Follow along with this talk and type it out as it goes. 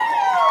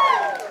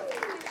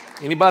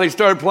Anybody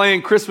started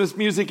playing Christmas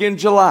music in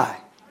July?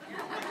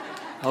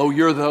 Oh,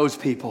 you're those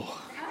people.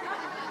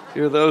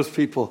 You're those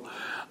people.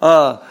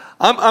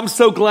 I'm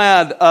so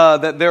glad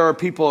that there are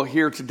people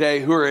here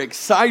today who are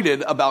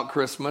excited about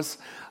Christmas.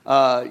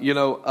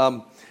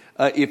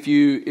 If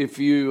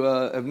you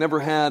have never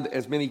had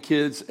as many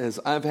kids as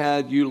I've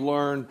had, you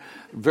learn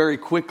very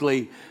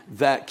quickly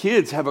that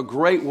kids have a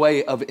great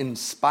way of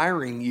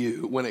inspiring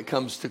you when it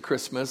comes to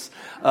Christmas.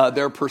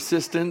 Their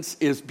persistence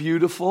is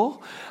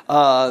beautiful.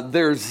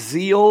 Their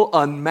zeal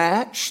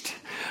unmatched.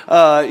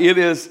 It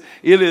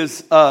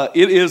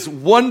is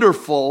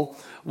wonderful,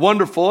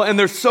 wonderful, and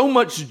there's so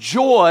much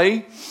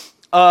joy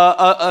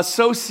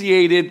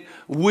associated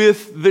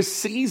with the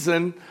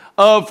season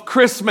of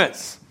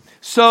Christmas.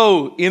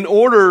 So, in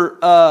order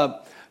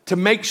to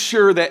make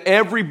sure that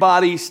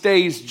everybody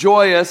stays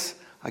joyous,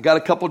 I got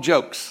a couple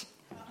jokes.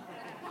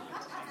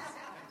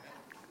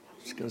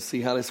 Just going to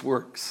see how this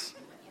works.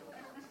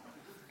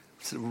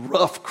 It's a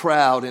rough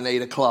crowd in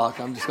 8 o'clock.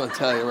 I'm just going to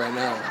tell you right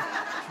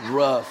now.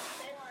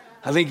 Rough.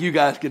 I think you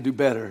guys could do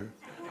better.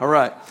 All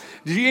right.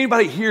 Did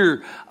anybody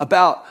hear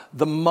about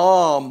the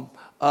mom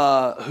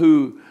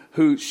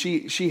who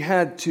she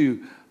had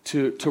to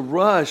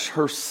rush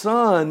her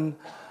son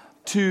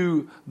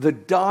to the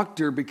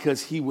doctor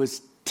because he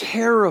was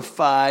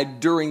terrified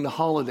during the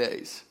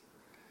holidays?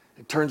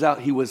 It turns out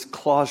he was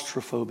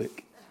claustrophobic.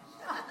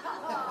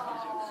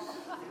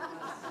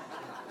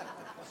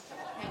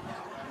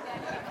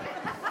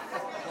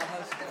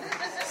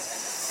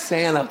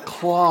 Santa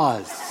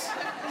Claus.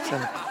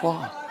 Santa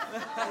Claus.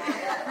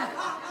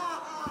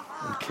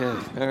 Okay,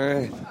 all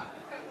right.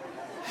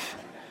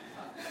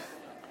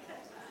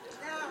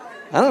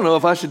 I don't know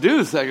if I should do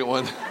the second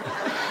one.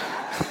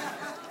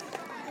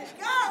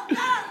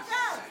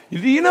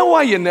 Do you know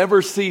why you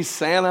never see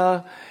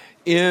Santa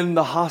in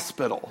the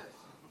hospital?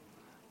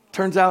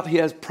 Turns out he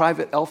has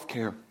private elf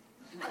care.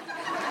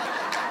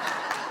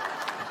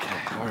 Okay,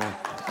 all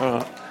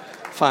right.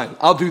 Fine.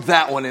 I'll do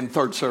that one in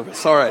third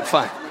service. All right,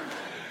 fine.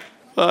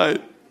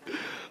 Fine.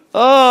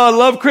 Oh, I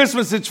love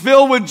Christmas. It's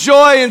filled with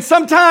joy. And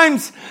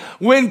sometimes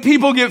when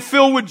people get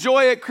filled with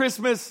joy at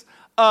Christmas,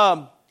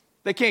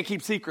 they can't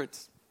keep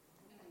secrets.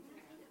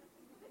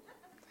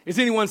 Is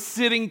anyone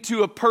sitting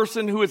to a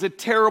person who is a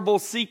terrible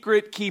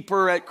secret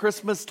keeper at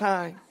Christmas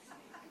time?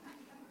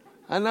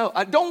 I know.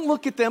 Don't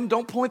look at them.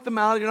 Don't point them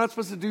out. You're not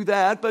supposed to do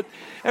that. But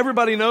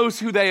everybody knows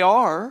who they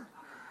are.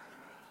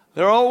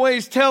 They're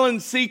always telling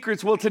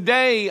secrets. Well,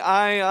 today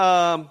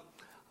I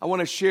want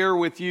to share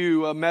with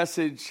you a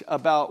message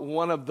about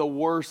one of the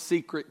worst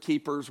secret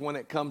keepers when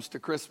it comes to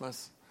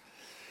Christmas.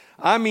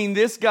 I mean,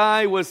 this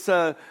guy was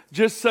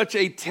just such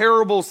a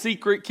terrible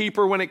secret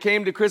keeper when it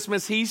came to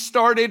Christmas. He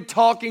started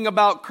talking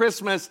about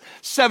Christmas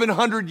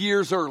 700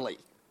 years early.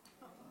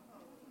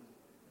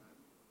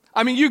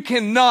 I mean, you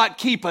cannot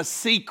keep a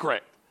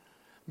secret.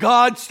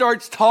 God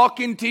starts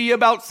talking to you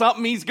about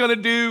something he's going to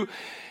do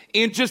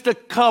in just a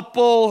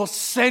couple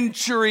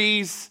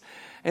centuries.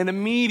 And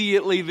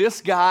immediately this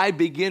guy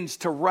begins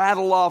to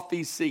rattle off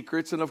these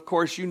secrets. And of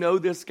course, you know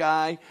this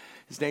guy.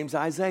 His name's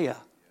Isaiah.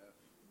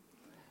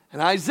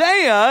 And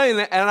Isaiah, in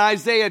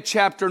Isaiah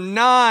chapter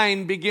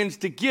 9, begins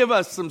to give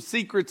us some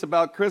secrets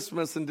about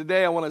Christmas. And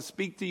today I want to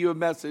speak to you a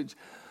message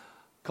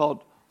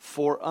called,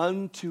 For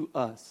Unto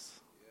Us,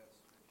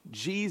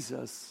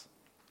 Jesus,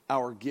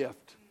 Our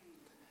Gift.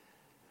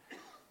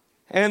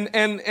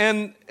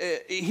 And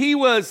he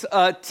was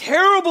a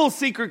terrible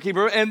secret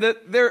keeper. And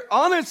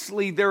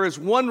honestly, there is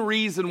one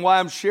reason why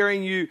I'm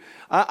sharing you.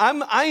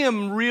 I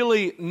am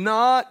really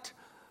not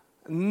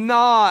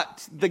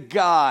the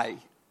guy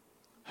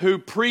who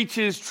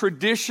preaches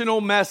traditional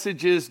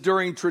messages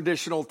during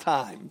traditional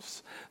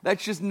times.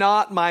 That's just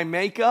not my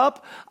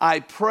makeup.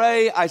 I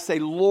pray, I say,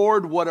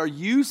 Lord, what are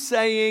you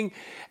saying?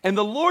 And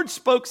the Lord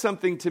spoke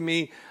something to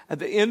me at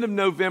the end of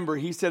November.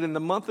 He said, in the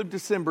month of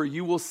December,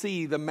 you will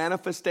see the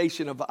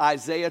manifestation of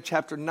Isaiah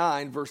chapter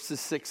 9, verses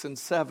 6 and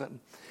 7.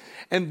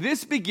 And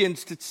this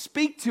begins to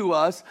speak to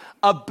us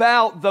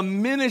about the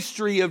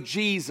ministry of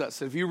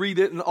Jesus. If you read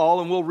it in all,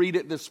 and we'll read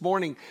it this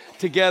morning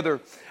together.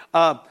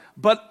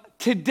 But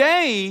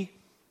today,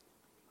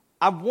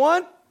 I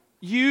want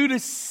you to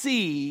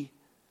see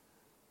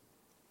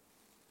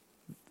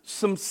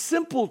some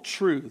simple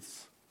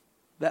truths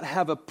that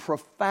have a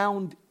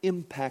profound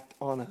impact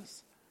on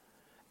us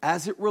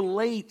as it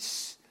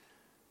relates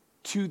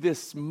to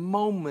this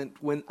moment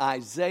when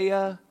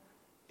Isaiah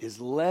is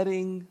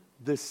letting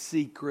the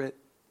secret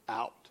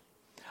out.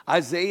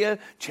 Isaiah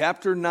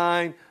chapter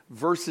 9,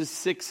 verses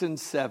 6 and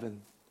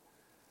 7.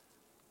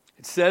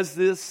 It says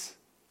this,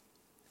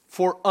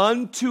 For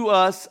unto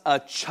us a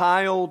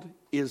child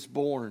is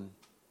born.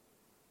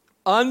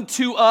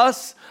 Unto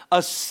us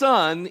a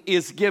son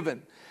is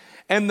given.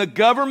 And the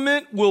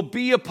government will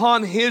be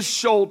upon his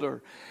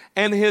shoulder.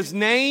 And his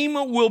name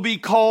will be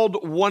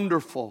called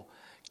Wonderful,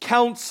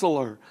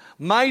 Counselor,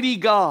 Mighty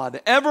God,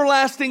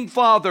 Everlasting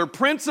Father,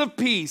 Prince of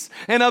Peace,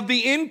 and of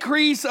the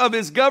increase of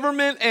his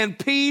government and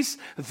peace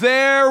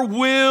there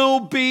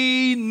will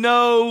be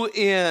no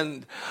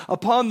end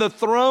upon the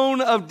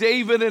throne of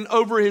David and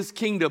over his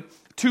kingdom,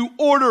 to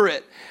order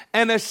it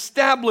and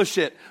establish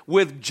it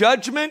with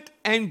judgment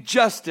and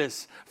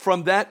justice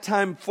from that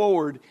time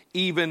forward,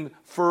 even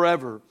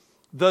forever.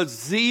 The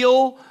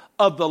zeal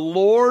of the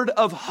Lord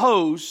of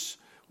hosts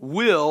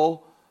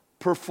will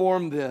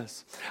perform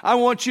this. I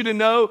want you to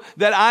know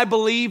that I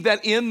believe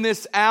that in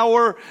this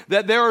hour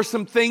that there are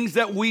some things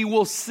that we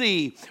will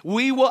see.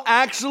 We will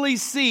actually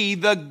see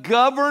the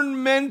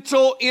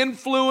governmental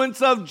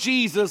influence of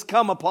Jesus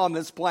come upon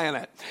this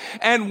planet.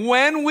 And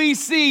when we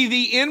see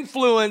the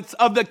influence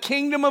of the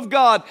kingdom of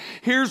God,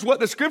 here's what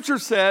the scripture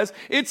says.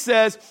 It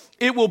says,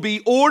 it will be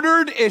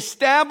ordered,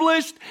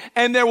 established,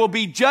 and there will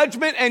be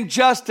judgment and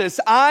justice.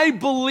 I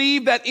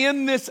believe that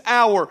in this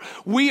hour,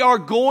 we are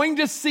going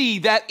to see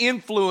that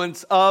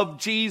influence of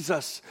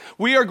Jesus.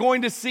 We are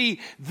going to see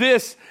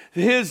this,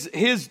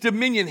 his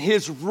dominion,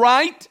 his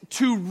right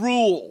to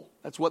rule.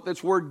 That's what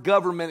this word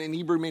government in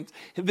Hebrew means.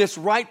 This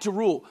right to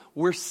rule.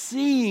 We're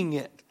seeing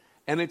it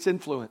and its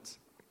influence.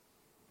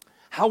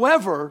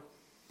 However,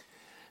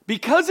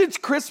 because it's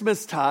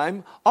Christmas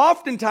time,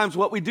 oftentimes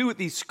what we do with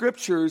these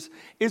scriptures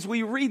is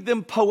we read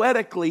them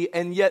poetically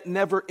and yet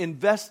never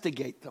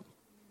investigate them.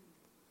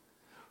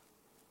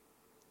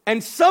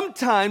 And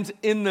sometimes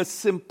in the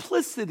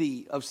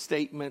simplicity of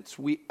statements,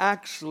 we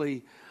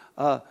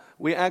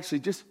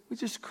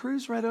just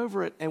cruise right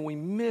over it and we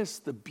miss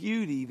the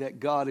beauty that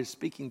God is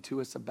speaking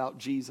to us about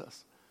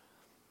Jesus.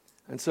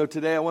 And so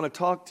today I want to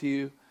talk to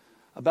you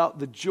about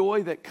the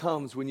joy that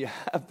comes when you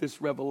have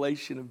this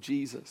revelation of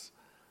Jesus.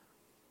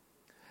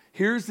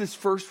 Here's this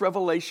first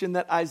revelation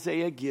that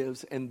Isaiah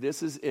gives, and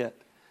this is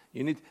it.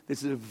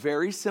 This is a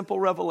very simple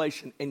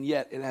revelation, and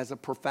yet it has a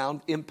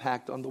profound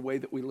impact on the way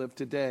that we live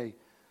today.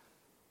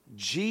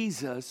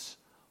 Jesus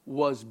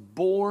was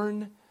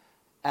born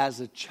as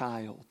a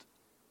child.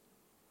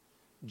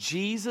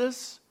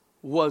 Jesus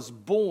was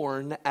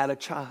born as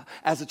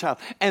a child.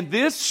 And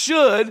this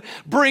should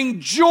bring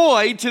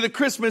joy to the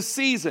Christmas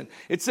season.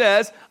 It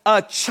says,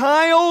 a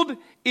child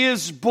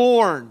is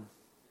born.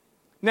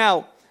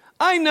 Now,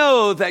 I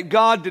know that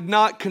God did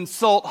not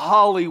consult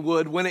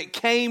Hollywood when it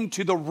came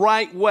to the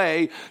right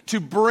way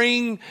to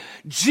bring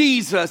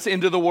Jesus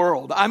into the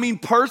world. I mean,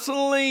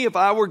 personally, if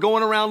I were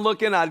going around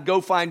looking, I'd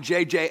go find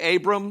J.J.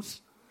 Abrams.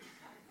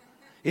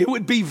 It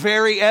would be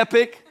very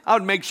epic. I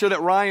would make sure that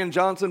Rian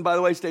Johnson, by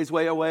the way, stays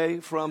way away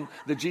from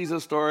the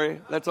Jesus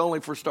story. That's only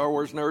for Star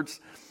Wars nerds.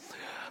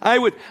 I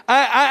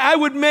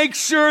would make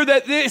sure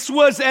that this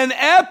was an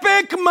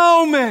epic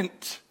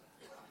moment.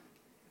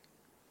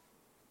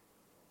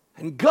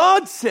 And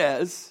God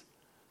says,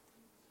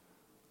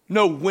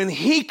 no, when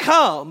he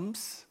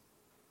comes,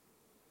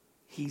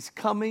 he's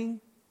coming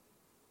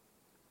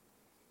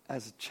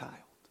as a child.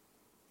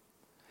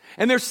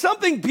 And there's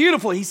something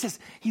beautiful. He says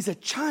he's a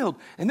child.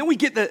 And then we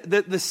get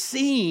the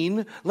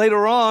scene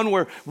later on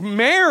where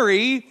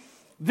Mary,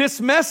 this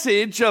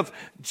message of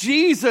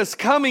Jesus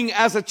coming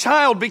as a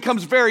child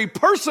becomes very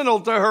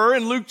personal to her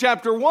in Luke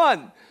chapter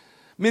 1.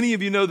 Many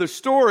of you know the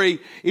story.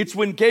 It's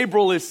when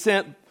Gabriel is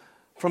sent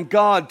from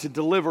God to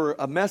deliver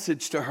a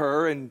message to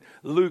her. In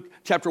Luke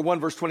chapter 1,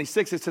 verse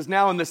 26, it says,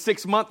 now in the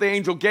 6th month, the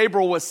angel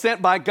Gabriel was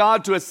sent by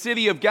God to a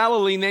city of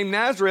Galilee named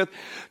Nazareth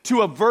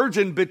to a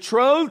virgin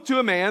betrothed to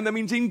a man, that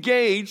means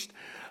engaged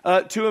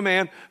to a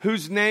man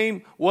whose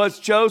name was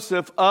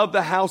Joseph of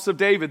the house of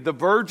David. The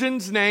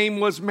virgin's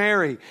name was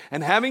Mary.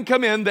 And having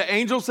come in, the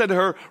angel said to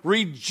her,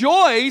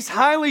 rejoice,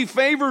 highly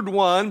favored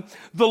one,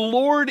 the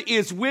Lord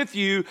is with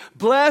you.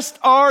 Blessed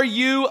are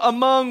you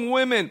among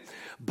women.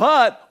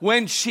 But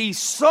when she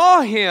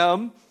saw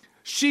him,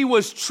 she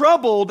was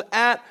troubled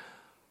at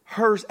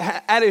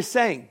his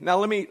saying.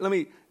 Now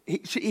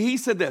he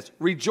said this,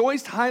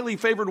 rejoice, highly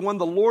favored one,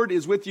 the Lord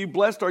is with you.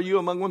 Blessed are you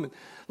among women.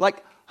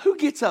 Like, who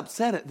gets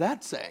upset at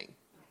that saying?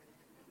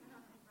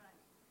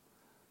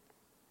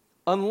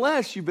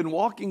 Unless you've been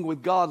walking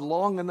with God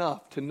long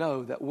enough to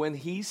know that when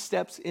he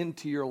steps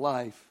into your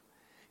life,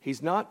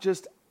 he's not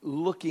just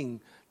looking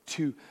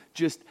to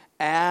just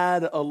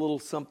add a little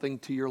something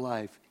to your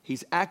life.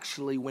 He's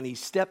actually, when he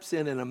steps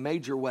in a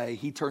major way,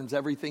 he turns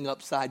everything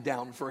upside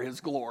down for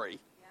his glory.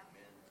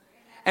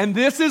 And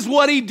this is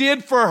what he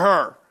did for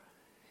her.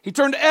 He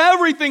turned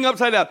everything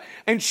upside down.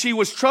 And she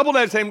was troubled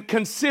at him,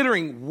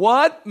 considering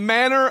what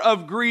manner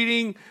of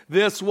greeting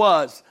this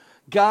was.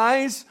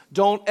 Guys,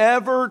 don't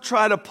ever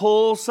try to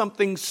pull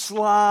something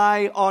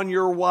sly on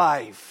your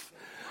wife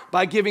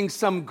by giving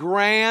some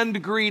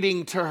grand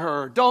greeting to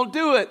her. Don't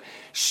do it.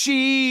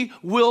 She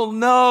will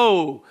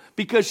know,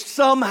 because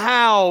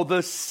somehow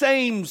the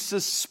same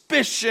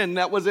suspicion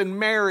that was in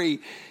Mary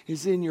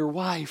is in your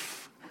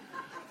wife.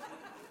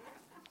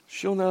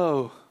 She'll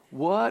know,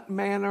 what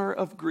manner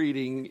of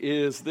greeting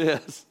is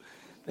this?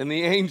 And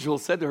the angel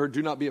said to her,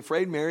 "Do not be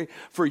afraid, Mary,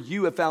 for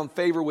you have found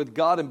favor with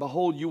God, and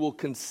behold, you will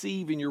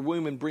conceive in your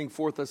womb and bring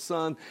forth a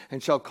son,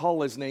 and shall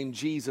call his name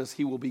Jesus.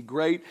 He will be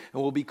great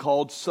and will be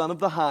called Son of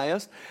the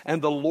Highest,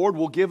 and the Lord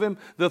will give him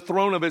the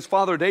throne of his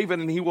father David,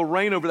 and he will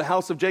reign over the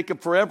house of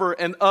Jacob forever,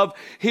 and of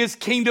his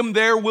kingdom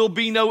there will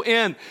be no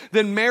end."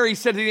 Then Mary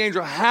said to the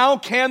angel, "How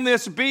can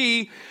this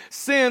be,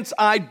 since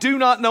I do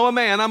not know a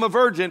man? I'm a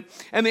virgin."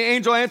 And the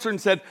angel answered and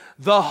said,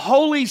 "The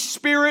Holy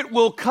Spirit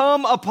will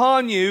come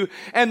upon you,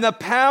 and the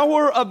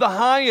power of the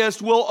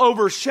Highest will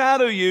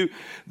overshadow you.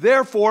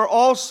 Therefore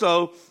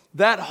also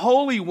that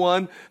Holy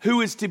One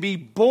who is to be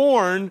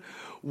born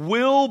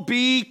will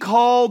be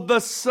called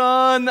the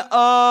Son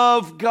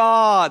of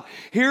God."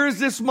 Here's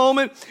this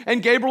moment,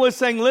 and Gabriel is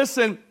saying,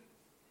 listen,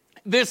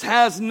 this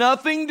has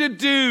nothing to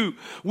do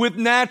with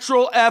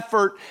natural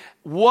effort.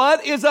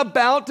 What is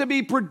about to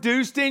be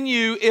produced in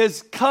you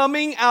is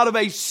coming out of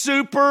a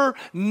supernatural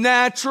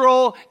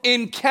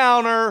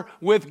encounter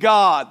with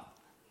God.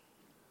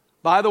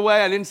 By the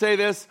way, I didn't say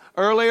this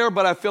earlier,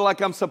 but I feel like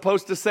I'm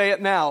supposed to say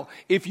it now.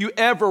 If you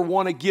ever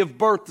want to give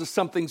birth to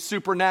something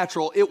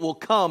supernatural, it will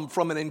come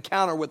from an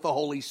encounter with the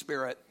Holy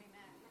Spirit.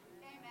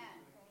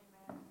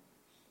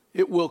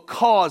 It will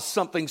cause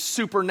something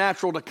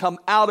supernatural to come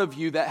out of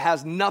you that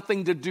has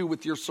nothing to do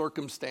with your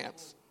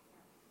circumstance.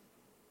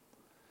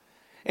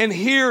 And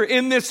here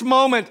in this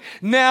moment,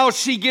 now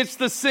she gets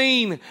the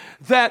scene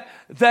that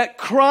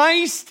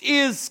Christ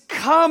is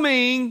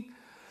coming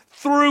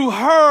through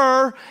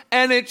her,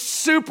 and it's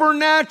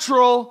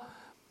supernatural,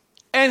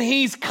 and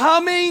he's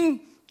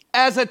coming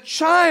as a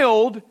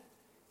child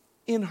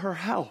in her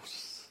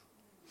house.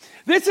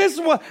 This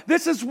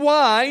is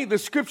why the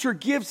scripture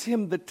gives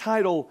him the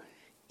title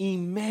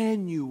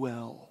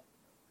Emmanuel,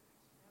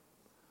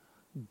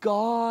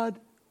 God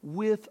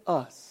with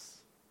us.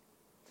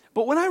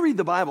 But when I read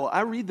the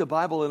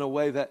Bible in a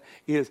way that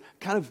is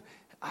kind of,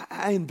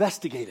 I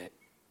investigate it.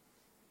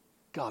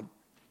 God,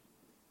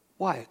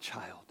 why a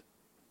child?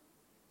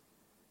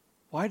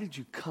 Why did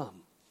you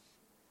come?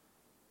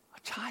 A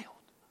child.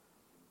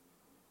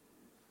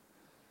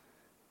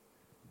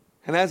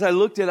 And as I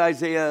looked at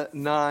Isaiah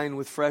 9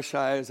 with fresh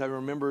eyes, I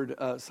remembered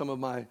some of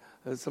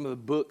the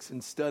books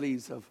and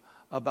studies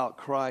about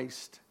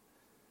Christ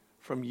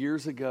from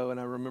years ago, and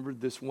I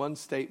remembered this one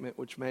statement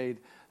which made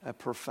a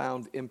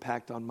profound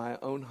impact on my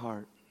own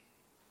heart.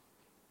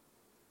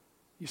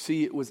 You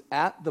see, it was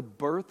at the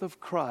birth of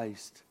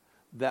Christ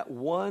that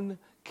one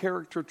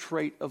character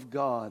trait of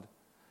God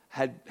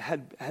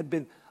had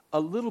been a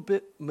little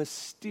bit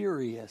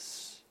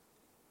mysterious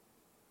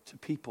to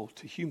people,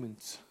 to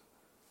humans.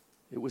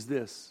 It was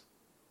this: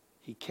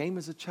 he came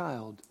as a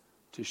child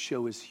to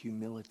show his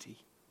humility.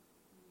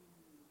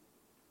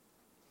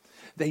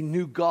 They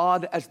knew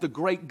God as the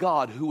great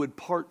God who would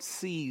part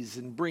seas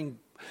and bring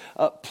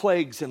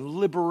plagues and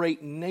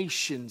liberate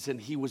nations,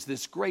 and he was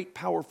this great,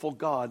 powerful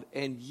God,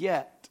 and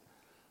yet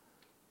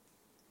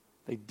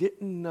they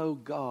didn't know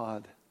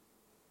God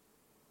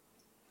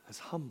as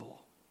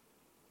humble.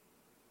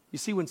 You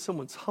see, when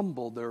someone's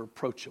humble, they're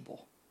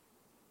approachable.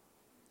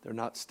 They're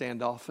not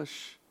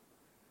standoffish.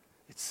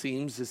 It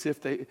seems as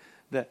if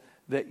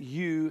that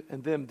you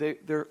and them,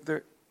 there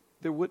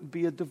wouldn't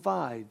be a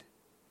divide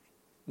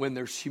when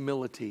there's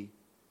humility.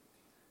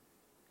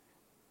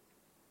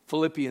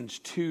 Philippians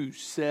 2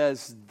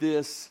 says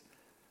this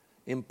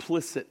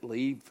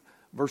implicitly,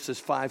 verses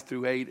 5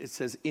 through 8. It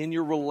says, "In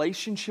your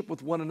relationship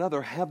with one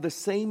another, have the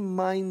same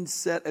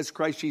mindset as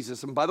Christ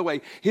Jesus." And by the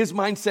way, his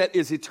mindset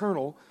is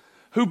eternal.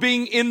 "Who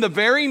being in the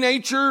very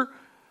nature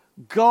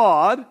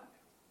God,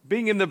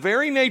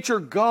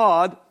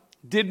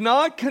 did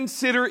not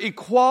consider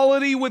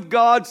equality with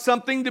God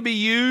something to be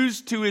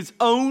used to his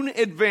own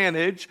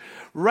advantage.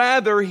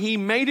 Rather, he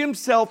made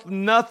himself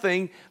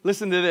nothing."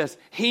 Listen to this.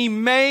 He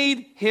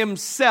made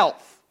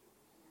himself.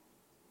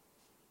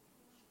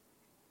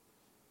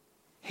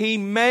 He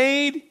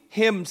made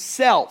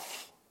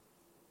himself.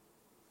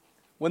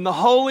 When the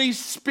Holy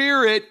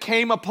Spirit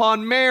came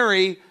upon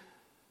Mary,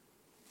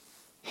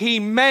 he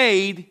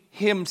made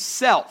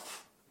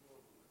himself.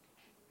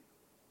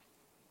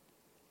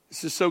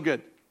 This is so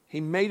good. He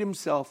made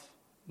himself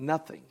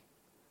nothing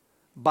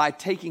by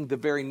taking the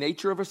very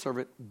nature of a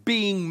servant,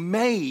 being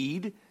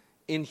made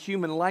in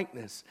human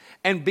likeness,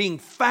 and being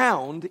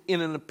found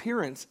in an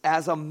appearance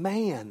as a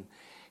man.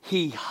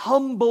 He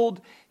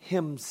humbled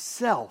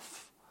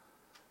himself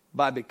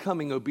by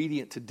becoming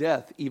obedient to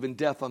death, even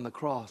death on the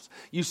cross.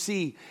 You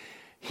see,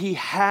 he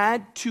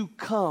had to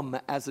come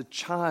as a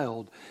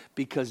child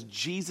because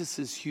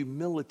Jesus'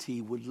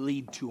 humility would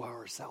lead to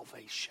our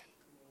salvation.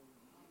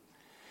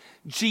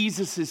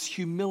 Jesus'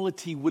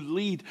 humility would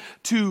lead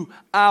to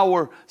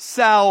our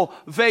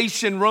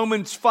salvation.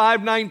 Romans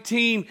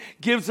 5:19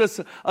 gives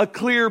us a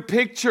clear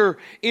picture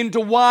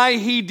into why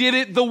he did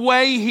it the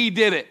way he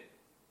did it.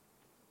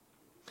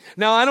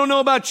 Now, I don't know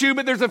about you,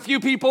 but there's a few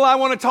people I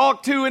want to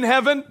talk to in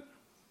heaven.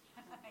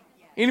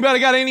 Anybody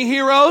got any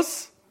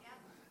heroes?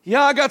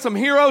 Yeah, I got some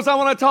heroes I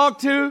want to talk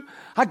to.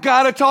 I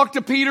got to talk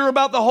to Peter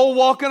about the whole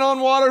walking on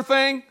water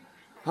thing.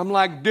 I'm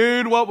like,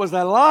 dude, what was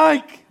that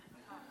like?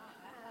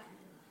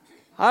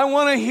 I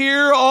want to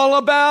hear all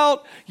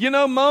about,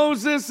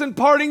 Moses and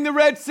parting the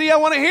Red Sea. I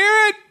want to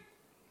hear it.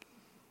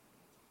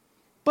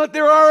 But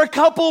there are a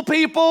couple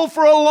people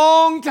for a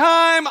long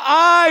time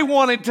I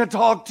wanted to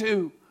talk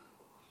to.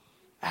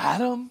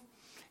 Adam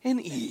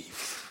and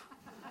Eve.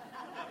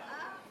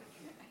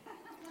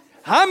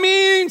 I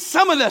mean,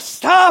 some of the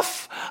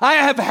stuff I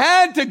have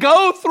had to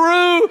go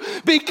through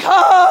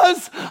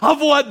because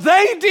of what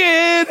they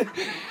did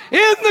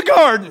in the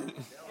garden.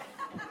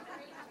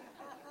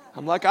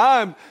 I'm like,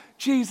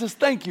 Jesus,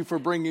 thank you for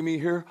bringing me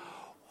here.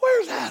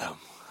 Where's Adam?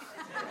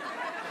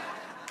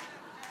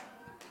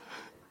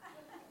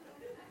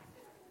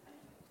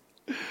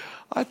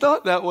 I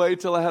thought that way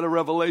till I had a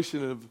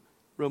revelation of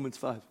Romans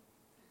 5.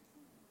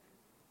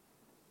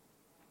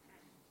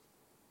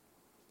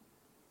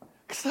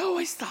 Because I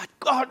always thought,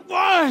 God,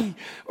 why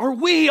are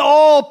we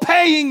all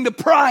paying the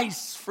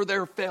price for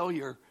their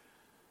failure?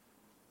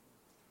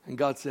 And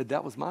God said,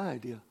 that was my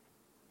idea.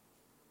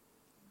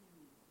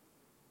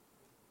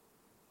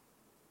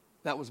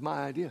 That was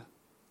my idea.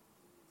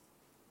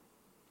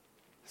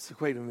 So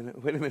wait a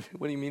minute.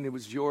 What do you mean it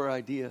was your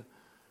idea?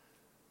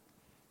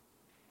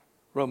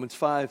 Romans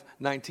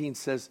 5:19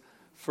 says,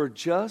 for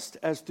just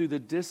as through the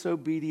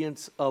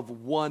disobedience of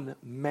one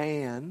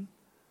man,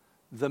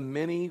 the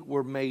many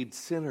were made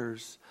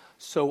sinners,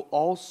 so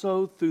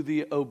also through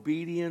the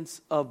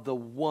obedience of the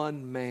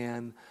one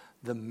man,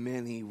 the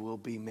many will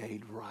be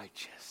made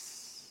righteous.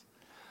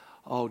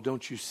 Oh,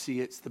 don't you see?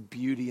 It's the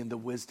beauty and the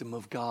wisdom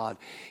of God.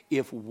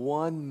 If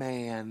one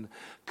man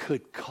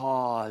could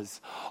cause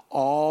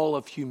all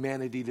of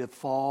humanity to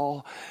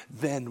fall,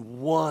 then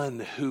one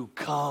who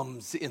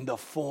comes in the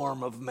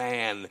form of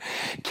man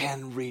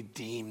can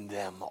redeem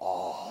them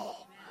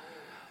all.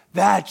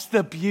 That's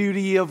the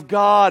beauty of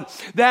God.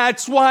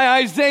 That's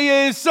why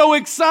Isaiah is so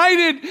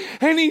excited.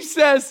 And he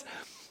says,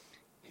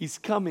 he's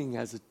coming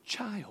as a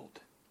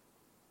child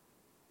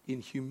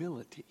in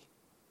humility.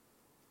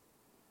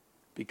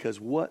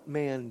 Because what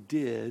man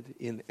did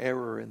in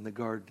error in the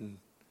garden,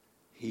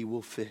 he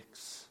will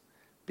fix,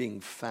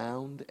 being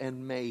found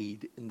and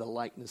made in the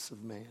likeness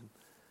of man.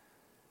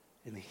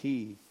 And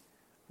he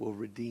will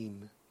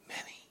redeem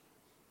many.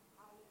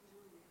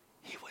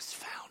 He was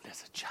found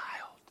as a child.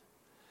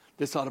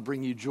 This ought to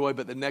bring you joy,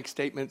 but the next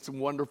statement is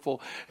wonderful.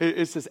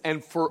 It says,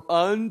 and for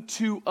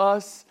unto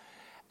us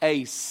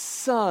a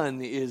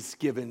son is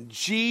given.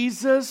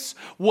 Jesus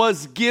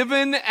was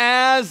given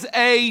as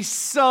a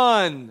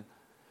son.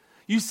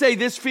 You say,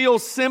 this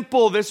feels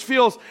simple, this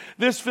feels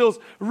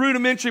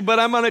rudimentary, but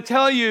I'm going to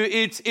tell you,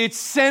 it's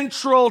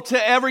central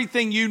to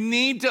everything. You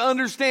need to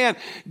understand,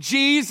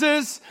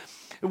 Jesus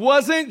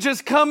wasn't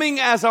just coming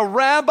as a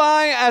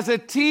rabbi, as a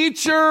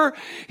teacher.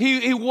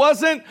 He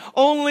wasn't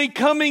only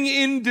coming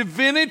in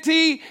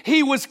divinity.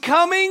 He was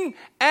coming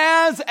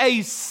as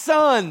a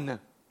son.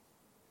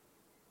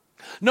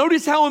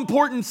 Notice how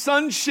important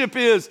sonship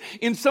is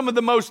in some of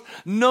the most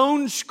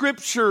known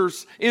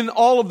scriptures in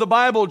all of the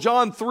Bible.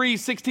 John 3,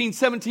 16,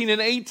 17,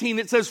 and 18.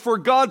 It says, for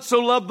God so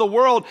loved the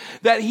world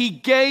that he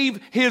gave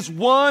his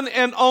one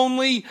and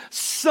only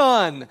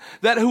Son,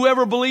 that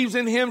whoever believes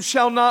in him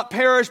shall not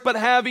perish but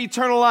have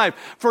eternal life.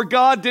 For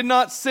God did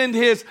not send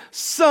his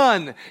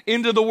Son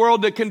into the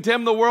world to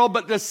condemn the world,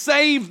 but to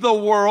save the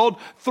world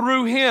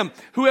through him.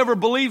 Whoever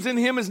believes in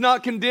him is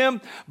not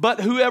condemned, but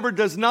whoever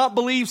does not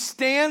believe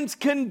stands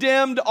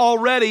condemned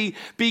already,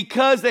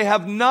 because they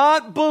have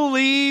not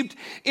believed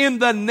in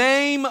the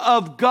name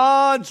of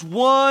God's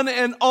one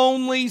and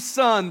only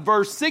Son.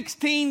 Verse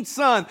 16,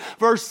 Son.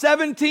 Verse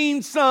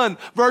 17, Son.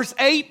 Verse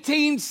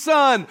 18,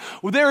 Son.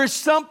 There is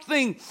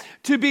something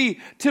to be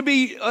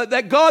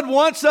that God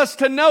wants us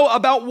to know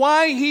about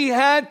why he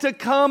had to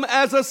come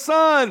as a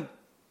son.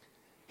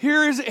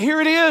 Here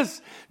it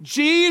is.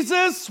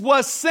 Jesus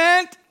was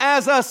sent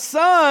as a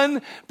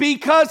son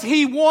because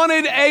he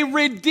wanted a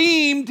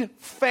redeemed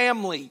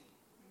family.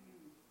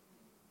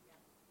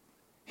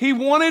 He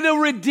wanted a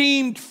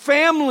redeemed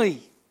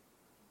family.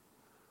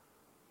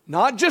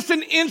 Not just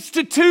an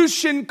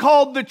institution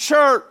called the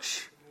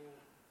church,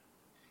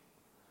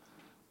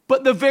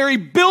 but the very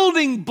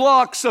building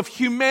blocks of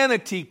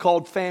humanity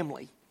called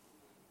family.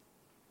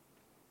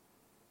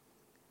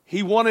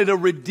 He wanted a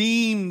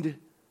redeemed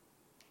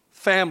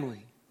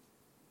family.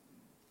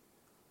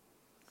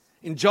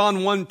 In John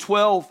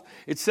 1:12,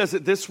 it says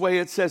it this way.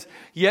 It says,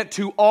 yet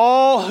to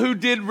all who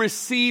did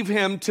receive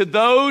him, to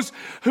those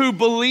who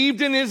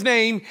believed in his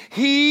name,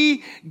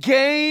 he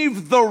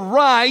gave the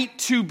right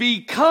to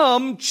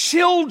become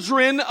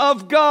children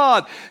of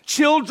God.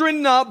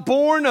 Children not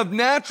born of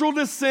natural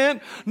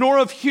descent, nor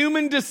of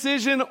human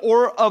decision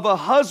or of a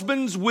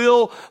husband's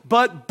will,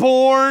 but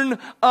born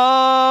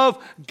of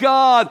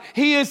God.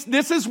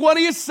 This is what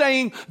he is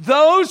saying.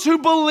 Those who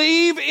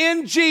believe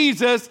in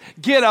Jesus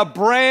get a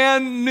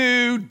brand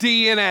new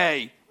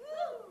DNA.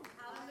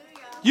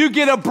 You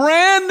get a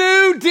brand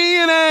new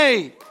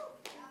DNA.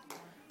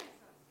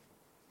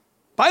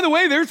 By the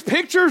way, there's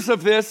pictures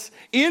of this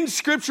in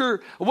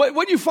Scripture.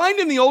 What you find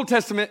in the Old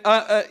Testament,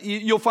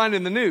 you'll find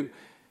in the New.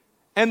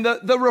 And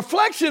the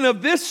reflection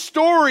of this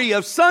story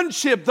of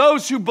sonship,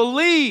 those who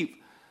believe,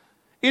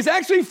 is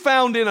actually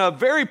found in a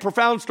very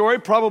profound story.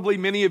 Probably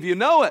many of you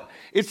know it.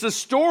 It's the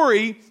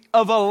story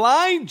of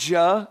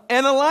Elijah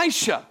and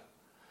Elisha.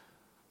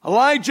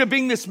 Elijah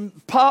being this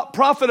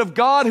prophet of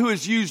God who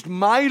is used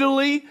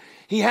mightily.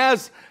 He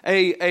has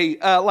a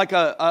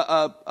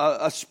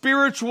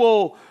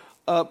spiritual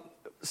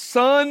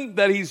son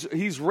that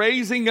he's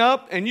raising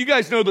up. And you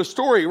guys know the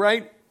story,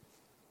 right?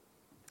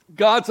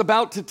 God's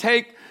about to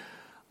take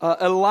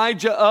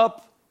Elijah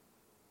up.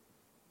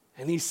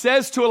 And he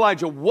says to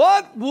Elijah,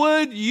 "What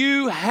would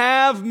you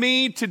have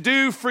me to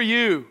do for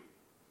you?"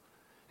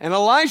 And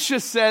Elisha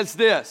says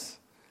this,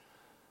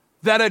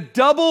 that a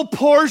double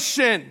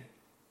portion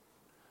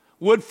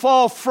would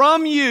fall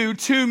from you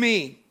to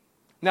me.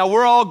 Now,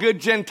 we're all good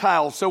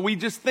Gentiles, so we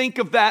just think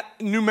of that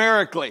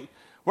numerically.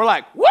 We're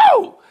like,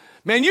 whoa,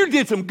 man, you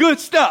did some good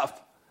stuff.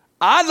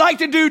 I'd like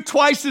to do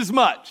twice as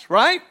much,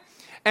 right?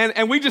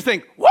 And we just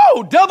think,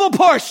 whoa, double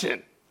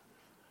portion.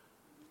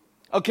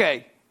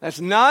 Okay, that's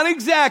not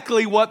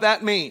exactly what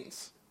that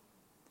means.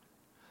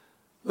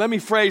 Let me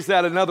phrase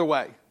that another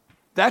way.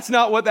 That's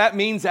not what that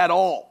means at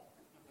all.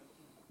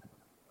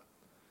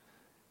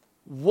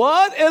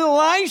 What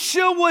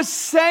Elisha was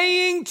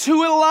saying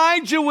to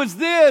Elijah was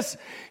this.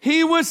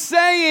 He was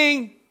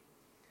saying,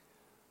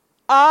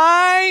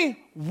 I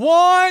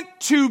want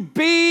to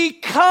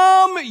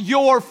become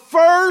your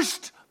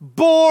firstborn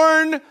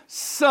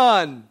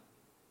son.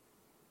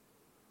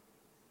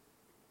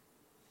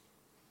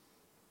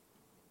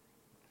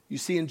 You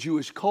see, in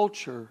Jewish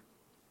culture,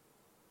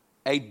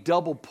 a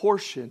double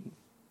portion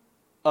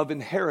of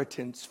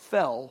inheritance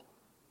fell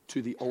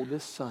to the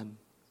oldest son.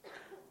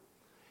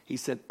 He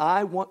said,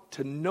 I want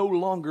to no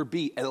longer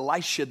be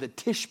Elisha the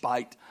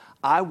Tishbite.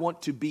 I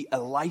want to be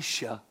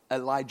Elisha,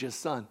 Elijah's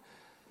son.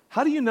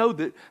 How do you know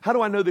that? How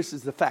do I know this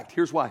is the fact?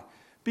 Here's why.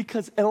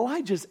 Because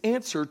Elijah's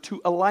answer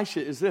to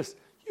Elisha is this.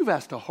 You've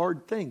asked a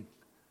hard thing.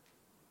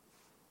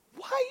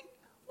 Why?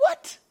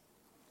 What?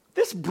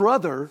 This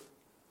brother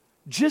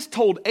just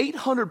told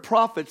 800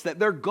 prophets that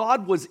their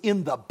God was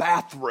in the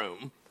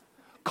bathroom,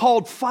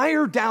 called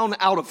fire down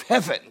out of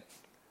heaven,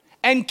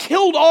 and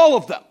killed all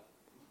of them.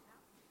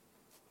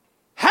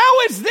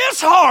 How is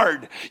this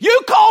hard?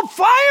 You called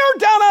fire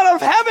down out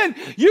of heaven.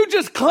 You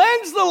just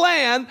cleansed the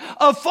land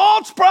of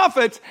false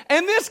prophets.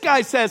 And this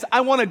guy says,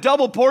 I want a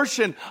double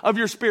portion of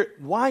your spirit.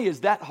 Why is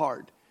that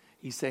hard?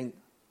 He's saying,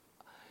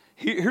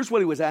 here's what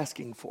he was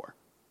asking for.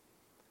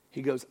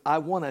 He goes, I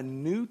want a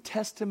New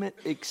Testament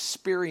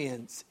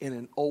experience in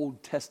an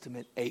Old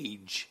Testament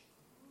age.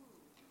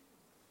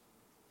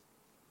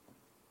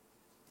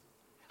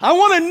 I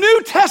want a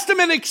New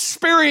Testament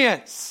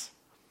experience.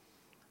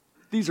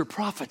 These are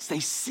prophets. They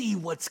see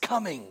what's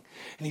coming.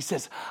 And he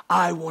says,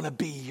 I want to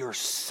be your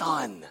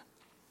son.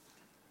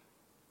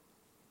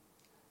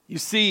 You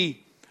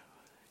see,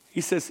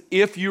 he says,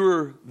 if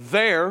you're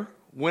there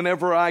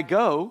whenever I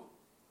go,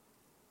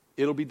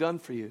 it'll be done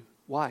for you.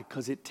 Why?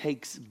 Because it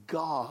takes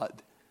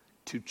God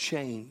to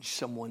change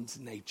someone's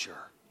nature.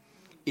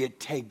 It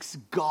takes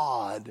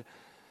God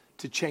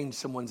to change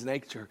someone's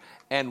nature.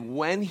 And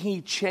when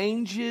he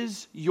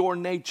changes your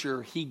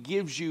nature, he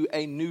gives you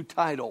a new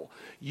title.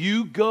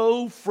 You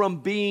go from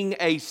being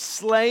a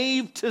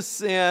slave to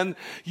sin.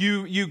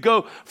 You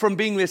go from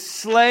being this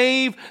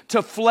slave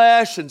to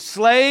flesh and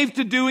slave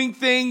to doing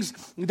things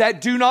that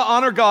do not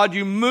honor God.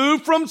 You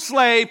move from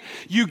slave.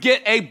 You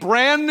get a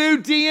brand new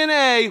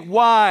DNA.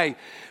 Why?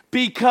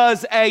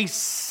 Because a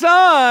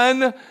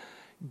son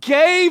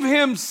gave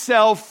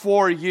himself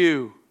for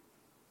you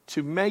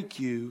to make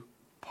you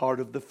part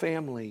of the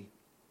family.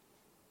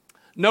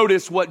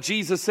 Notice what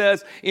Jesus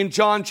says in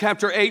John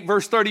chapter 8,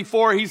 verse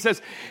 34. He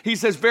says,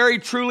 very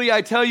truly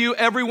I tell you,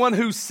 everyone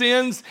who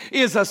sins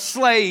is a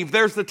slave.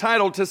 There's the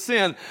title, to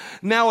sin.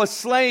 Now a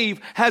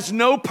slave has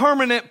no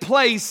permanent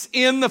place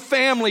in the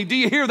family. Do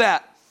you hear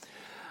that?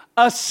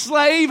 A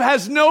slave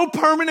has no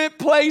permanent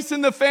place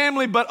in the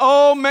family, but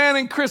oh man,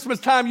 in Christmas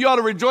time, you ought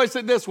to rejoice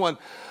at this one.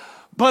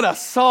 But a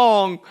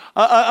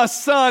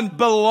son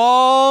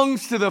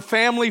belongs to the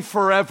family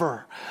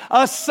forever.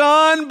 A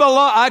son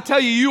I tell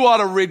you, you ought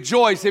to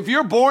rejoice. If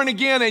you're born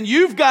again and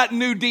you've got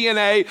new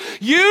DNA,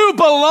 you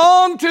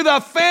belong to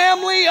the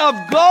family of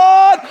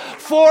God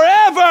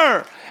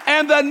forever.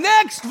 And the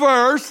next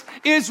verse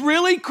is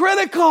really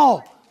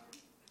critical.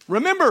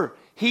 Remember,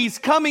 he's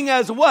coming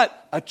as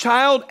what? A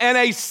child and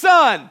a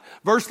son.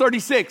 Verse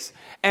 36.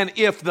 And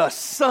if the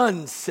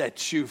son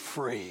sets you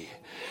free,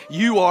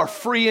 you are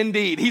free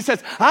indeed. He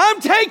says, I'm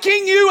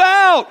taking you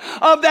out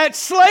of that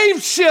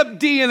slave ship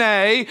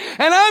DNA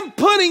and I'm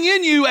putting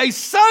in you a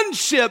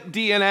sonship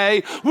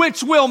DNA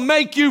which will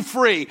make you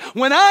free.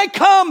 When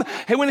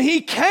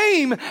he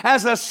came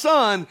as a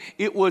son,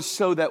 it was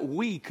so that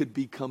we could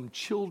become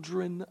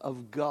children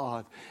of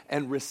God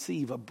and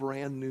receive a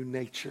brand new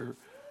nature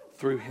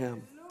through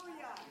him.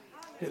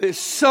 It is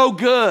so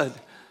good.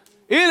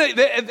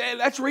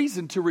 That's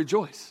reason to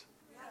rejoice.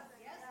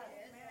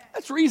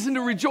 That's reason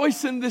to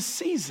rejoice in this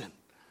season.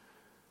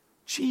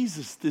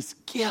 Jesus, this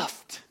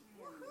gift.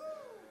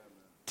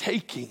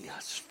 taking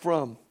us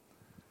from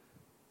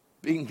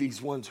being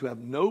these ones who have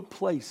no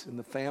place in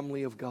the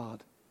family of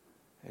God.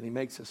 And he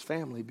makes us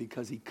family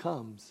because he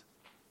comes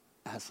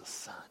as a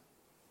son.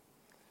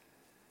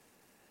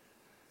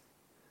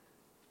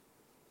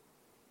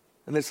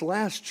 And this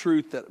last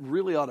truth that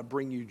really ought to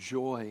bring you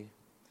joy,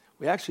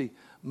 we actually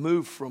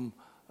move from,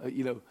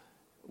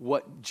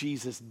 what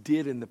Jesus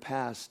did in the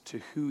past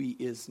to who he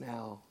is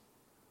now.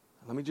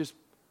 Let me just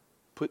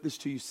put this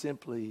to you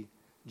simply.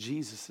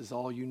 Jesus is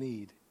all you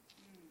need.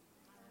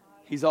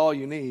 He's all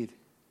you need.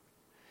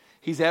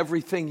 He's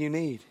everything you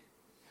need.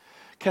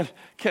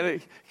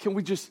 Can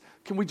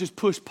we just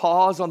push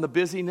pause on the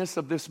busyness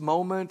of this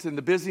moment and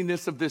the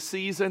busyness of this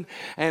season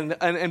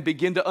and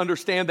begin to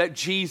understand that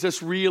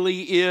Jesus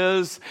really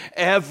is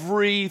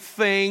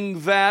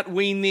everything that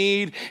we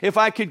need? If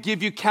I could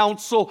give you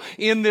counsel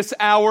in this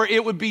hour,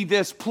 it would be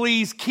this: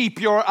 please keep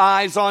your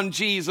eyes on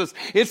Jesus.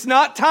 It's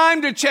not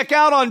time to check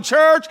out on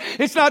church.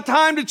 It's not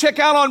time to check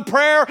out on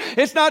prayer.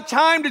 It's not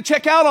time to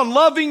check out on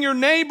loving your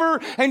neighbor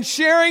and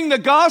sharing the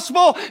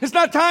gospel. It's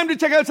not time to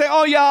check out and say,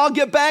 oh yeah, I'll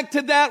get back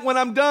to that when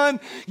I'm done,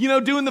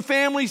 doing the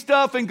family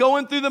stuff and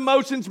going through the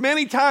motions.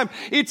 Many times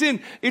it's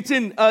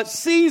in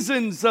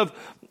seasons of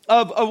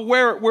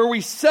where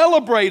we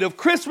celebrate of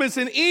Christmas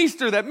and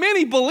Easter that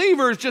many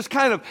believers just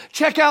kind of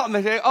check out and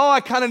they say, oh,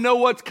 I kind of know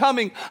what's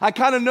coming. I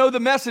kind of know the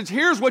message.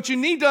 Here's what you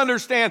need to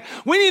understand.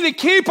 We need to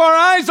keep our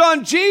eyes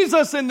on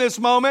Jesus in this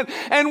moment.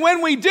 And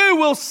when we do,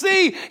 we'll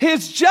see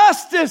his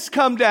justice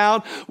come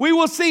down. We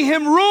will see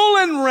him rule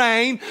and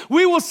reign.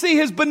 We will see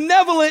his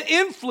benevolent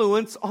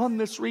influence on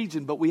this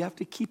region. But we have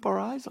to keep our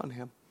eyes on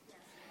him.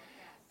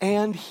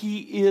 And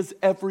he is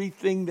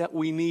everything that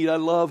we need. I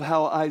love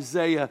how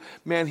Isaiah,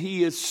 man,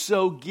 he is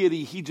so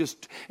giddy.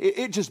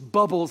 It just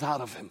bubbles out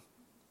of him.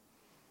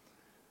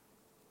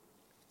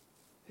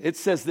 It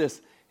says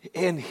this,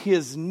 and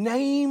his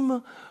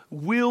name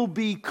will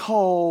be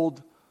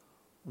called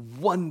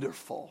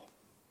Wonderful,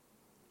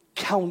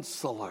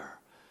 Counselor,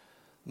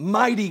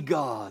 Mighty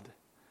God,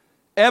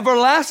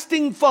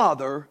 Everlasting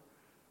Father,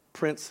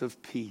 Prince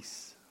of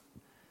Peace.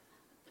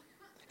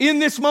 In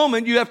this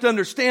moment, you have to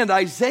understand,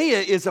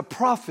 Isaiah is a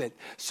prophet.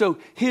 So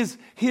his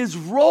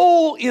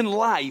role in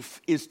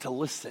life is to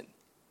listen.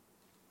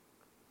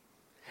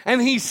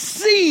 And he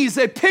sees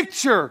a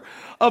picture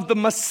of the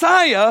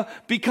Messiah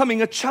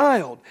becoming a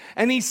child.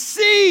 And he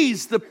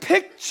sees the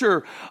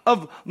picture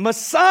of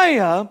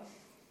Messiah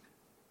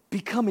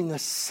becoming a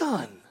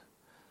son.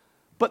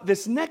 But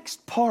this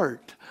next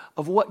part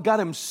of what got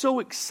him so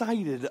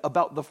excited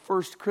about the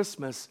first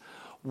Christmas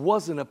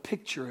wasn't a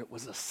picture, it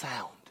was a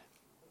sound.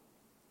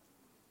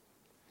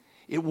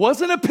 It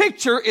wasn't a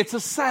picture, it's a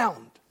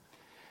sound.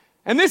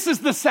 And this is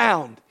the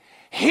sound.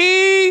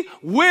 He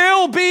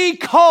will be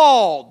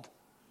called.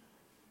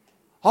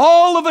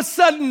 All of a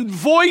sudden,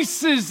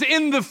 voices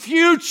in the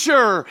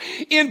future,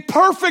 in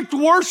perfect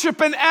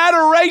worship and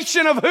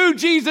adoration of who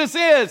Jesus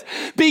is,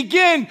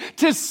 begin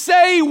to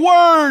say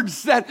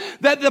words that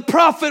the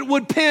prophet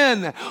would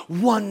pen.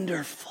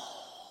 Wonderful.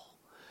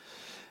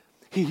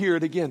 He hears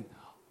it again.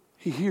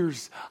 He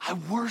hears, I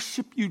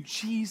worship you,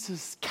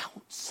 Jesus,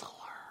 Counselor.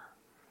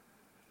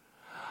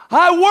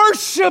 I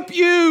worship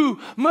you,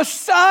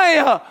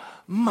 Messiah,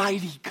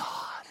 Mighty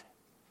God.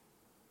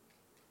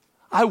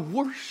 I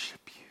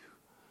worship you,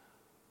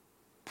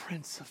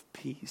 Prince of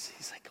Peace.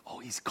 He's like, oh,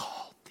 he's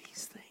called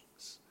these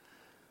things.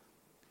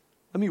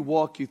 Let me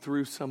walk you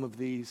through some of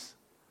these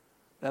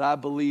that I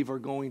believe are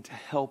going to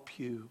help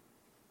you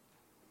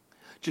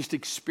just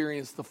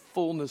experience the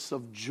fullness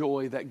of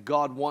joy that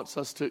God wants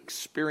us to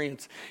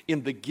experience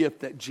in the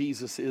gift that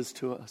Jesus is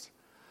to us.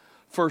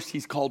 First,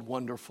 he's called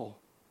Wonderful.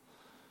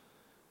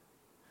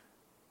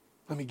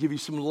 Let me give you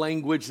some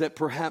language that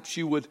perhaps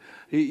would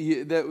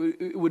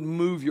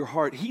move your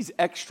heart. He's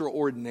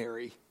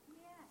extraordinary.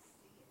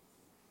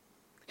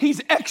 He's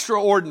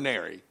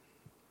extraordinary.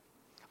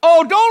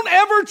 Oh, don't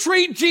ever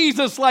treat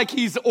Jesus like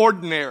he's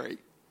ordinary.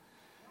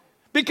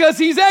 Because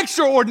he's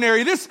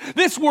extraordinary.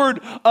 This word,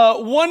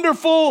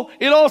 wonderful,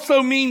 it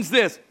also means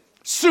this,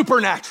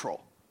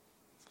 supernatural.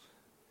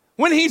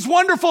 When he's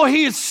wonderful,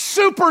 he is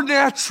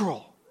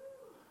supernatural.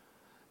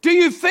 Do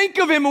you think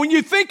of him? When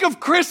you think of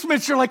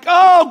Christmas, you're like,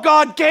 oh,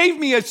 God gave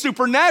me a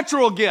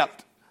supernatural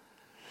gift.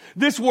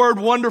 This word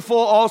wonderful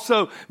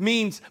also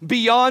means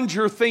beyond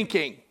your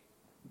thinking.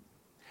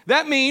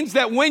 That means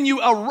that when you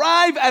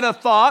arrive at a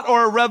thought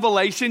or a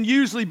revelation,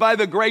 usually by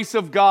the grace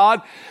of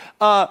God,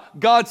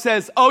 God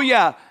says, oh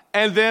yeah,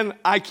 and then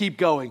I keep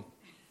going.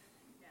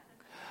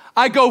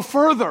 I go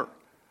further.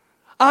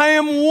 I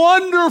am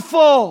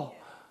wonderful.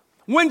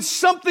 When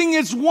something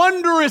is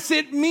wondrous,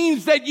 it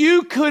means that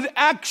you could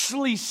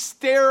actually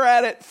stare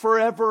at it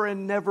forever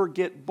and never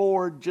get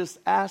bored. Just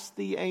ask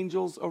the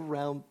angels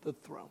around the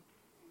throne,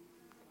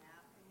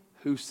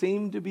 who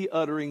seem to be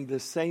uttering the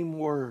same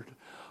word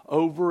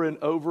over and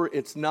over.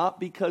 It's not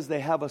because they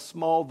have a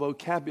small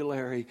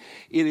vocabulary.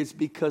 It is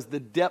because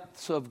the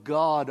depths of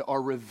God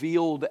are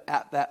revealed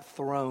at that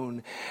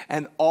throne,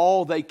 and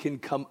all they can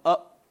come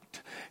up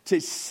to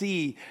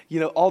see,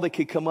 all they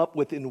could come up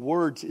with in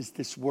words is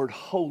this word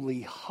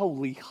holy,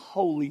 holy,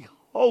 holy,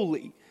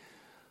 holy.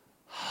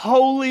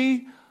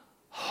 Holy,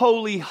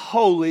 holy,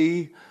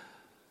 holy.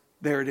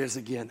 There it is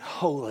again,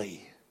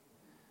 holy.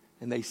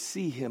 And they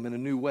see him in a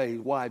new way.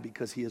 Why?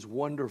 Because he is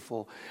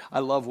wonderful. I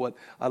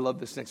love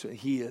this next one.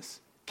 He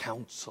is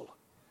Counselor.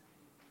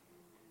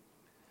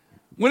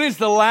 When is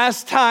the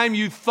last time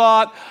you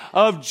thought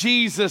of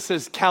Jesus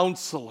as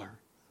Counselor?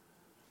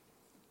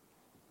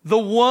 The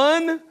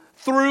one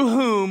through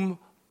whom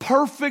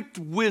perfect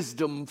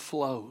wisdom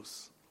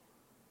flows.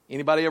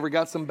 Anybody ever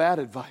got some bad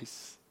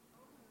advice?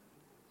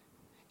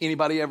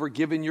 Anybody ever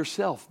given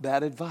yourself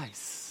bad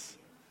advice?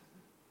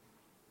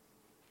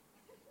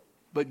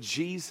 But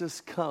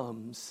Jesus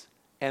comes,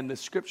 and the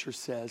scripture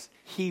says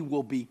he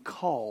will be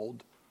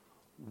called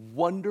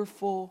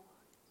Wonderful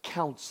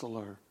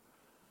Counselor.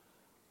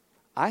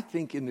 I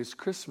think in this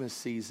Christmas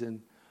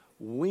season,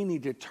 we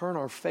need to turn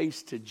our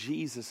face to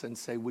Jesus and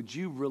say, would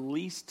you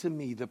release to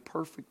me the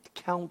perfect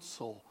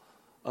counsel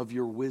of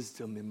your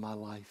wisdom in my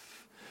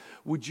life?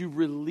 Would you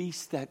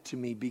release that to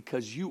me,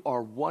 because you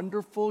are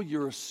wonderful,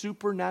 you're a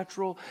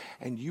supernatural,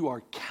 and you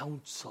are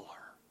Counselor.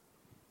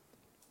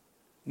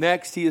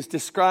 Next, he is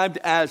described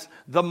as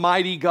the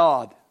mighty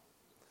God.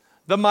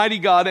 The mighty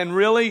God, and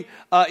really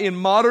in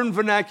modern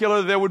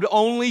vernacular, there would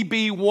only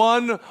be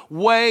one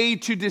way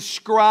to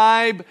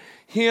describe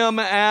him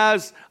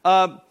as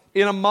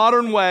in a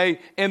modern way,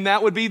 and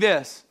that would be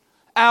this: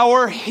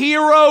 our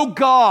hero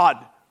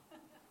God.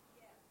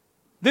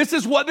 This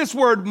is what this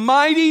word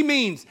mighty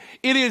means.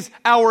 It is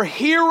our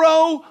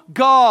hero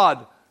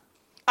God.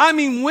 I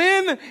mean,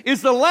 when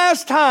is the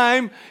last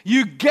time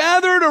you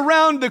gathered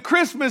around the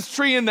Christmas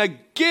tree and the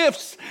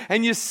gifts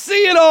and you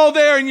see it all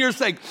there and you're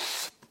saying,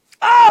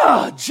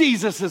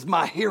 Jesus is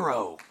my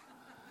hero.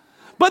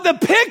 But the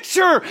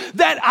picture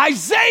that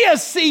Isaiah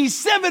sees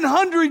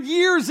 700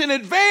 years in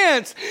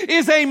advance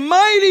is a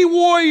mighty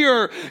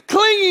warrior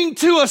clinging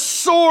to a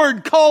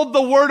sword called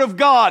the Word of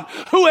God,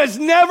 who has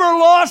never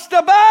lost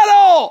a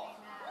battle.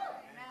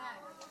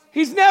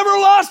 He's never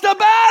lost a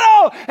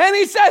battle. And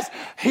he says,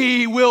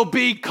 he will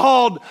be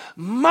called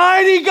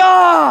Mighty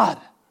God.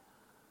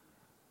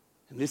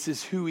 And this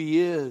is who he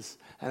is.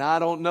 And I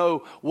don't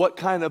know what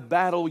kind of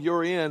battle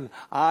you're in.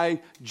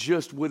 I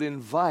just would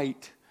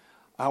invite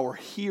our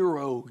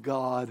hero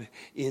God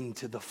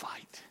into the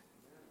fight.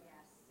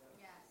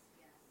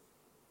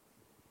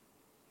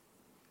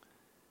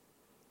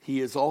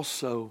 He is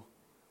also,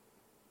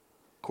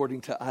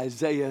 according to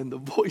Isaiah and the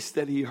voice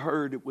that he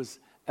heard, it was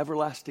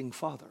everlasting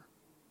Father.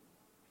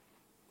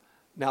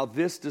 Now,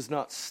 this does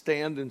not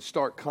stand in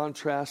stark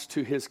contrast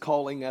to his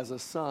calling as a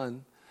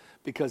son,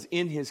 because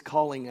in his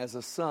calling as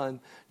a son,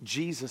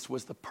 Jesus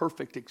was the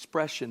perfect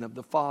expression of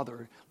the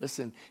Father.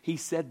 Listen, he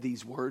said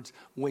these words,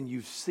 when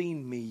you've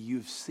seen me,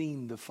 you've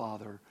seen the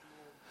Father.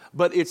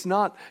 But it's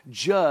not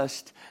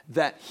just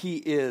that he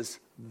is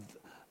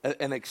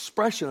an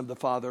expression of the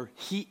Father,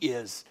 he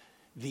is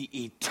the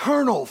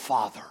eternal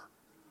Father.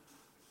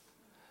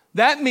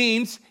 That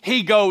means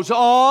he goes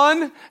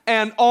on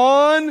and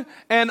on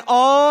and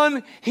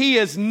on. He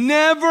is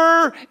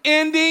never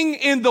ending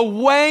in the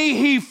way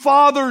he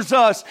fathers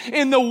us,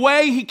 in the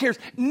way he cares.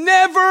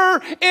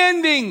 Never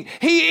ending.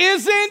 He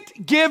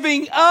isn't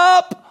giving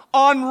up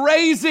on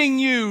raising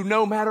you,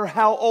 no matter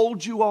how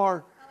old you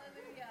are.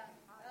 Hallelujah.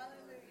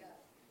 Hallelujah.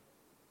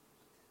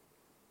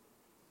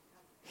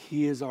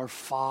 He is our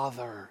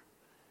Father.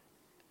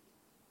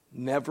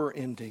 Never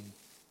ending.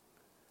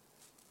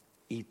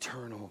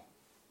 Eternal.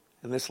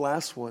 And this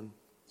last one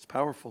is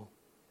powerful.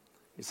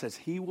 It says,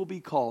 he will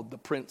be called the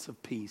Prince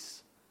of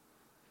Peace.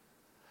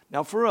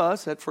 Now for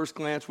us, at first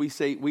glance, we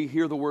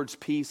hear the words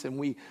peace, and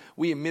we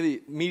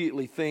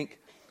immediately think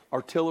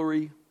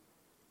artillery,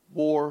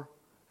 war,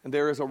 and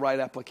there is a right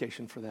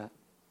application for that.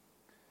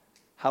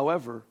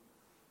 However,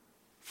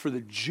 for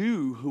the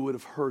Jew who would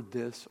have heard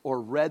this or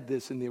read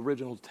this in the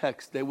original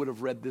text, they would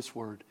have read this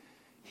word.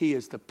 He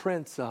is the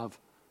Prince of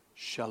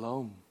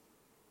Shalom.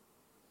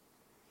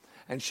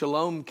 And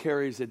shalom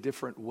carries a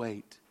different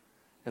weight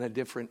and a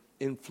different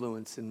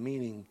influence and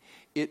meaning.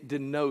 It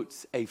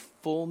denotes a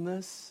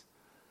fullness,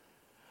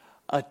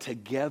 a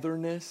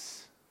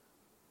togetherness,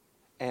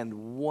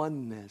 and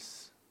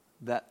oneness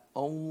that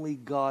only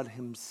God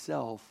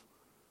himself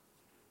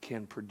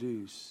can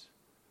produce.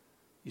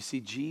 You see,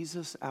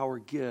 Jesus, our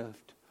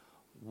gift,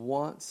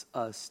 wants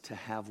us to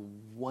have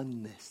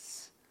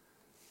oneness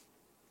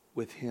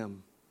with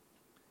him.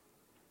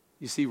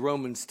 You see,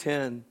 Romans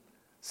 10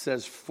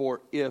 says,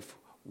 for if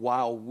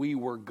while we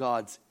were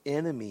God's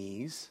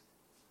enemies,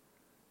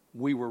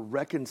 we were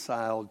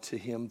reconciled to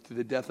him through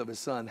the death of his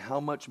son, how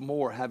much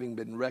more, having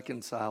been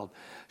reconciled,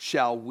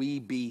 shall we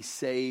be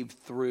saved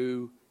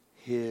through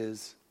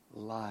his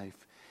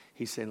life?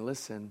 He's saying,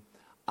 listen,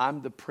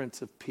 I'm the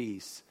Prince of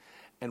Peace.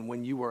 And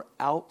when you were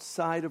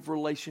outside of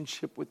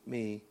relationship with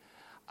me,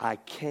 I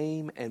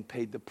came and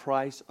paid the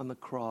price on the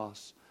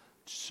cross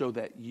so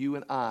that you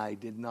and I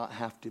did not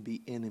have to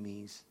be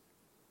enemies,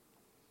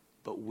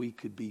 but we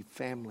could be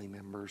family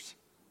members.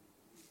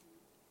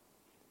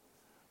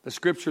 The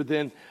scripture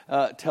then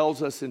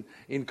tells us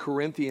in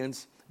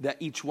Corinthians that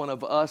each one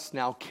of us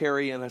now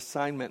carry an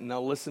assignment.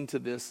 Now listen to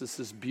this. This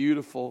is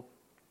beautiful.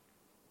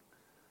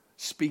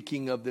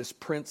 Speaking of this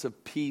Prince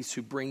of Peace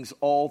who brings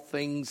all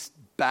things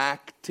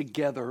back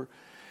together.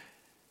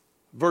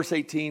 Verse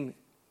 18,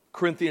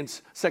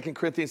 2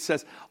 Corinthians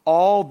says,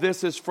 all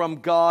this is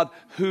from God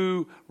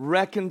who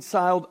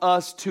reconciled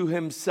us to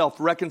himself.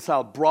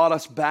 Reconciled, brought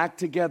us back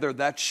together.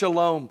 That's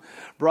shalom.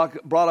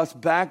 Brought us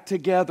back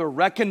together.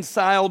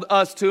 Reconciled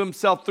us to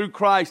himself through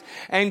Christ.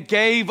 And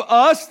gave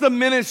us the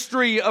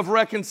ministry of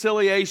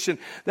reconciliation.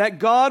 That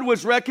God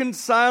was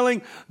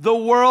reconciling the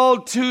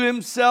world to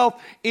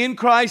himself in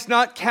Christ,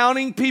 not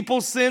counting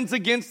people's sins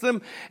against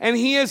them. And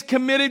he has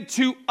committed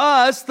to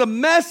us the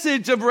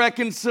message of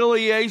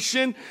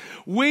reconciliation.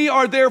 We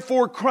are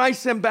therefore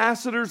Christ's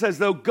ambassadors, as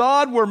though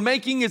God were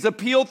making his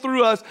appeal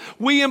through us.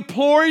 We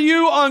implore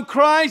you on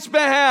Christ's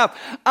behalf.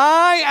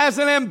 I, as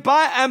an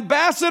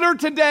ambassador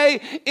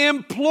today,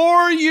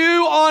 implore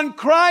you on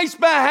Christ's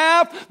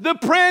behalf, the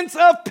Prince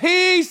of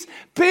Peace,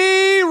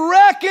 be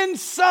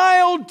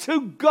reconciled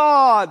to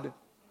God.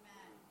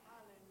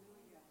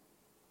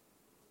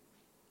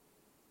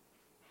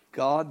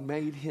 God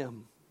made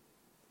him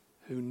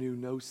who knew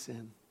no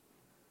sin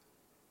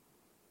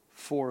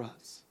for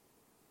us,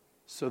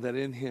 so that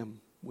in him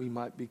we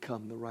might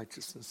become the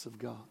righteousness of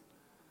God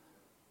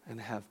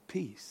and have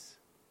peace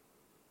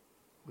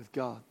with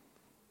God.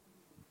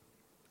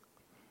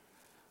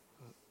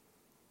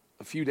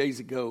 A few days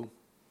ago,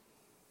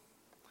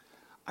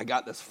 I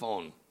got this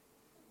phone.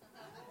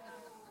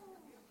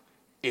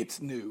 It's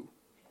new.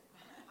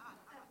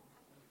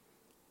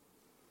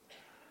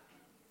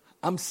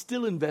 I'm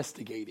still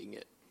investigating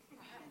it.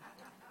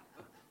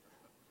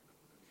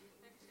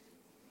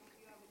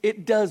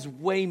 It does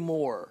way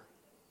more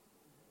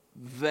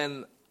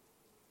than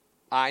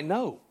I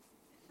know.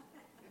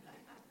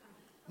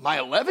 My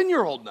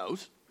 11-year-old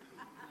knows,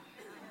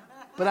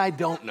 but I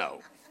don't know.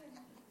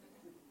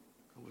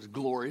 I was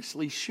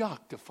gloriously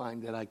shocked to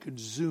find that I could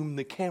zoom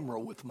the camera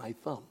with my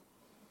thumb.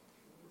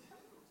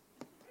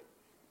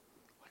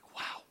 Like,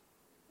 wow.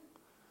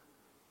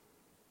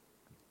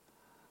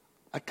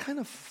 I kind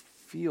of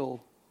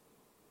feel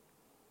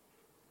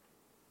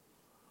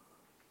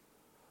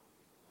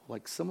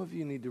like some of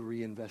you need to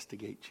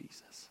reinvestigate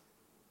Jesus.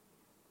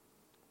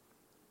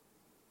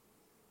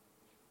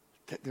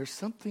 That there's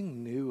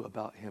something new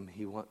about him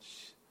he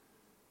wants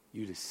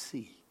you to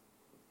see.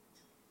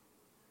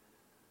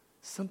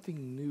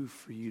 Something new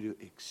for you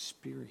to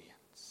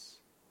experience.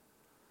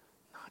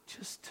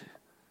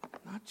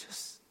 Not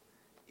just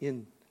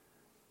in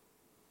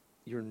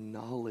your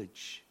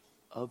knowledge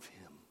of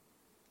him,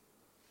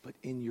 but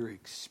in your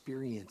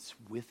experience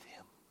with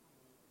him.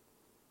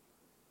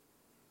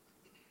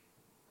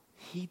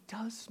 He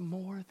does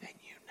more than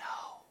you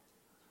know.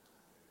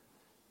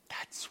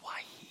 That's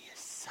why he is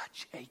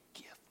such a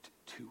gift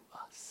to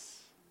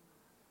us.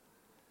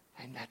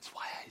 And that's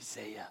why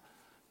Isaiah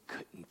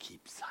couldn't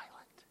keep silent.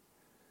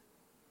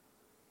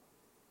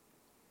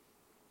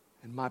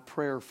 And my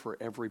prayer for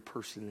every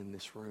person in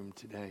this room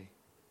today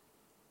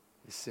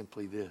is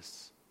simply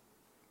this: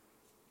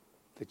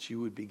 that you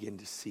would begin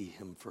to see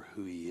him for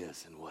who he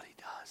is and what he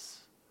does.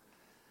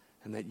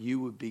 And that you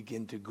would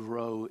begin to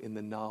grow in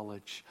the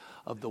knowledge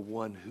of the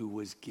one who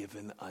was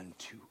given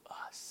unto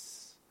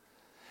us.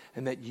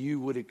 And that you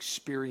would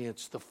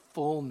experience the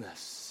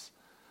fullness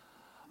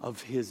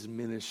of his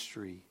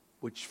ministry,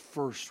 which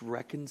first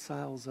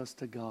reconciles us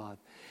to God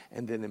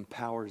and then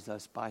empowers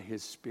us by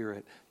his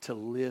Spirit to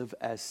live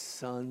as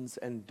sons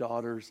and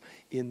daughters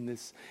in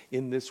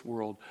this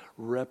world,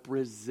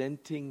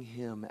 representing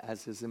him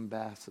as his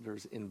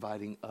ambassadors,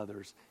 inviting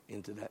others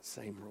into that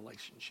same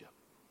relationship.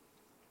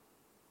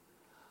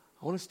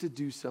 I want us to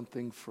do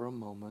something for a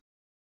moment.